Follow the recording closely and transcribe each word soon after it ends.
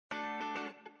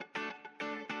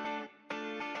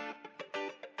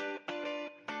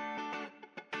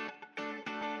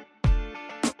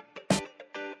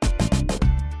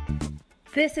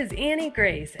This is Annie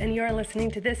Grace, and you are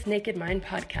listening to This Naked Mind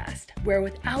podcast, where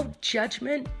without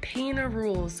judgment, pain, or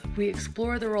rules, we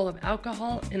explore the role of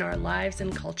alcohol in our lives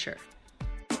and culture.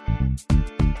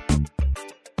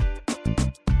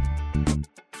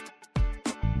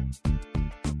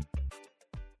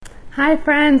 Hi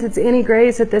friends, it's Annie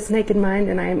Grace with This Naked Mind,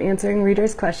 and I am answering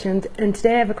readers' questions. And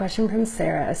today I have a question from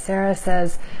Sarah. Sarah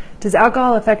says, does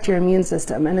alcohol affect your immune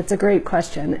system? And it's a great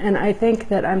question. And I think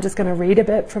that I'm just going to read a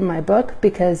bit from my book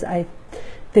because I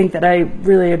think that I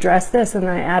really addressed this and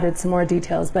I added some more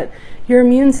details. But your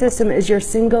immune system is your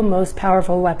single most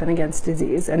powerful weapon against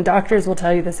disease. And doctors will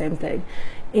tell you the same thing.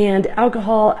 And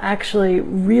alcohol actually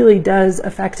really does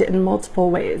affect it in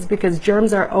multiple ways because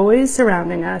germs are always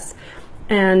surrounding us.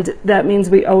 And that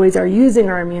means we always are using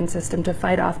our immune system to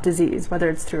fight off disease, whether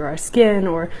it's through our skin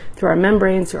or through our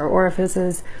membranes, through our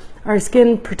orifices. Our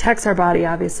skin protects our body,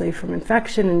 obviously, from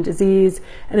infection and disease.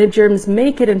 And if germs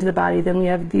make it into the body, then we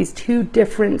have these two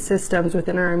different systems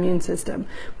within our immune system.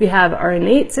 We have our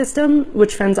innate system,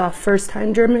 which fends off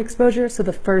first-time germ exposure. So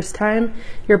the first time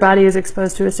your body is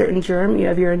exposed to a certain germ, you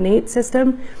have your innate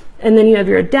system. And then you have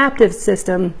your adaptive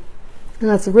system. And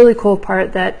that's a really cool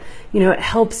part that, it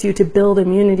helps you to build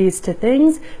immunities to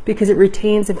things because it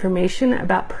retains information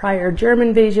about prior germ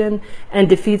invasion and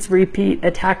defeats repeat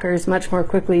attackers much more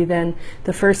quickly than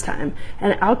the first time.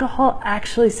 And alcohol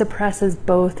actually suppresses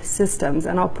both systems.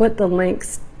 And I'll put the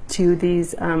links to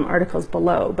these articles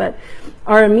below. But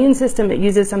our immune system, it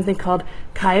uses something called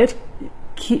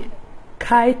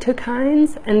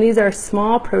cytokines, and these are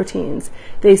small proteins.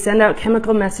 They send out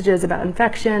chemical messages about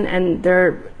infection, and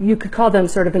you could call them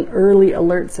sort of an early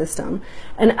alert system.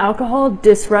 And alcohol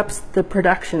disrupts the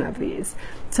production of these.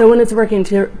 So when it's working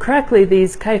correctly,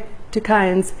 these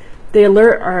cytokines, they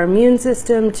alert our immune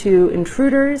system to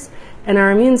intruders, and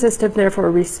our immune system therefore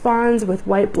responds with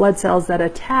white blood cells that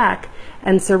attack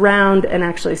and surround and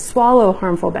actually swallow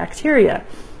harmful bacteria.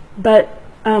 But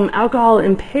alcohol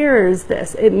impairs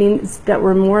this. It means that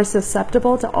we're more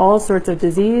susceptible to all sorts of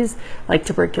disease like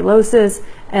tuberculosis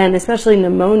and especially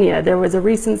pneumonia. There was a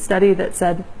recent study that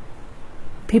said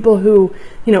people who,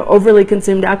 overly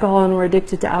consumed alcohol and were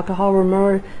addicted to alcohol were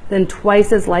more than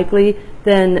twice as likely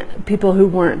than people who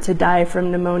weren't to die from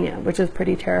pneumonia, which is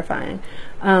pretty terrifying.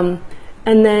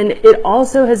 And then it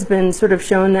also has been sort of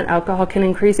shown that alcohol can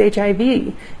increase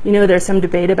HIV. There's some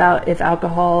debate about if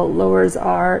alcohol lowers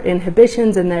our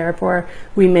inhibitions and therefore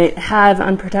we may have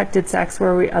unprotected sex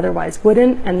where we otherwise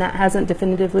wouldn't, and that hasn't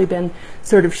definitively been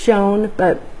sort of shown.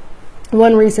 But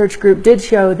one research group did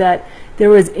show that there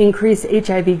was increased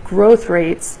HIV growth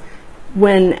rates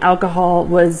when alcohol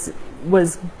was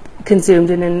consumed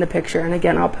and in the picture. And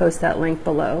again, I'll post that link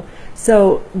below.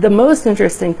 So the most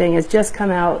interesting thing has just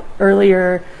come out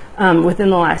earlier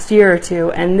within the last year or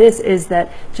two, and this is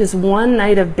that just one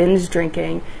night of binge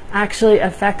drinking actually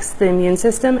affects the immune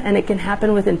system, and it can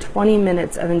happen within 20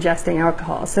 minutes of ingesting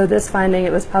alcohol. So this finding,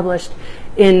 it was published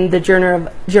in the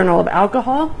Journal of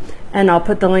Alcohol, and I'll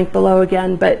put the link below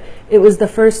again, but it was the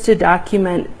first to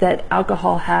document that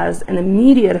alcohol has an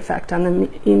immediate effect on the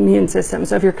immune system.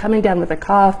 So if you're coming down with a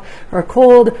cough or a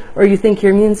cold, or you think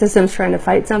your immune system's trying to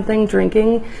fight something,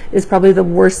 drinking is probably the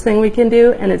worst thing we can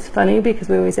do. And it's funny because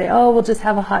we always say, oh, we'll just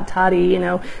have a hot toddy,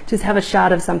 just have a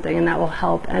shot of something and that will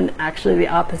help. And actually the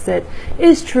opposite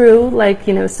is true, like,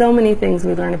 so many things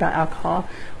we learn about alcohol.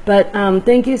 But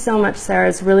thank you so much, Sarah.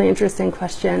 It's a really interesting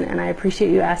question, and I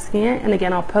appreciate you asking it. And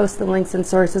again, I'll post the links and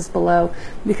sources below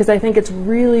because I think it's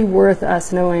really worth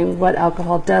us knowing what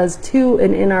alcohol does to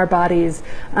and in our bodies.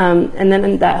 And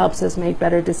then that helps us make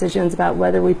better decisions about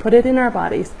whether we put it in our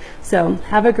bodies. So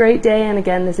have a great day. And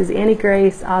again, this is Annie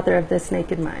Grace, author of This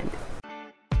Naked Mind.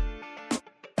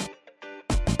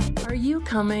 Are you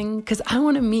coming? Because I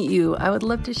want to meet you. I would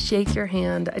love to shake your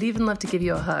hand. I'd even love to give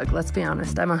you a hug. Let's be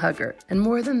honest, I'm a hugger. And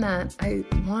more than that, I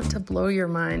want to blow your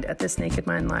mind at This Naked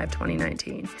Mind Live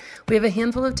 2019. We have a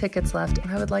handful of tickets left,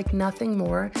 and I would like nothing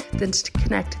more than to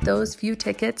connect those few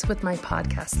tickets with my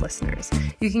podcast listeners.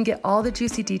 You can get all the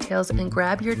juicy details and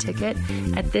grab your ticket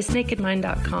at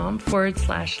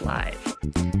thisnakedmind.com/live.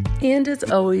 And as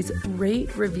always,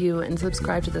 rate, review, and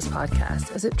subscribe to this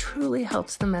podcast as it truly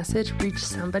helps the message reach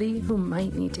somebody who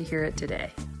might need to hear it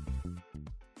today.